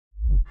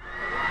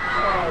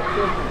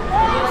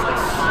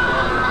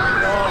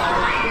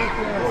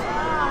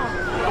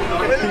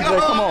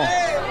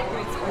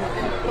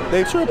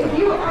They tripping.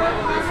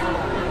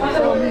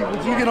 Tell me,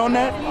 would you get on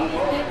that?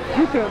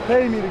 You couldn't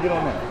pay me to get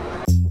on that.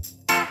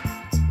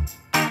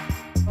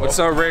 What's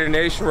up, Raider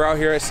Nation? We're out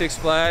here at Six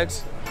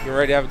Flags. Getting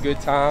ready to have a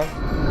good time.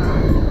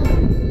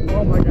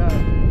 Oh my God.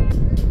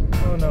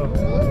 Oh no.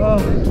 Oh,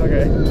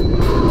 okay.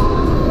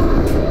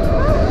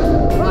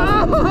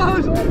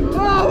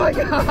 Oh my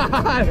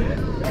God!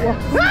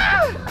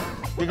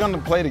 We're gonna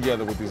play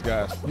together with these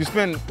guys. You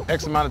spend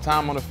X amount of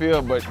time on the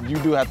field, but you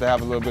do have to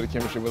have a little bit of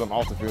chemistry with them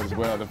off the field as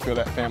well to feel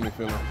that family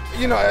feeling.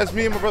 You know, as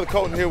me and my brother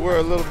Colton here, we're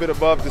a little bit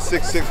above the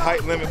 6'6"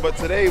 height limit, but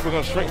today we're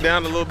gonna shrink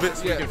down a little bit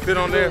so we can fit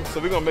on there. So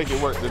we're gonna make it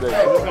work today.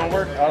 So it's gonna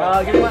work.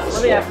 Let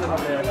me ask them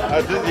up there.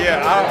 I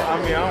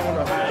don't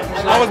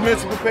wanna. I was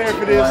mentally prepared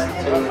for this.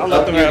 I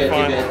let them have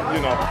fun,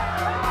 you know.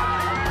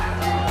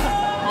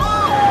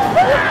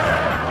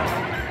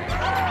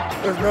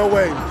 There's no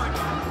way.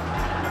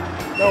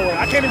 No way.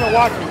 I can't even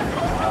watch it.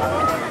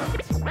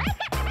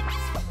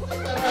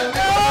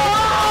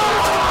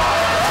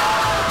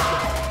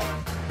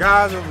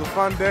 Guys, it was a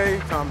fun day.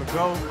 Time to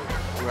go.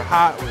 We're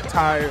hot, we're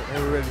tired,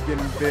 and we're ready to get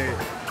in bed.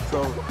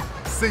 So,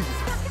 see you.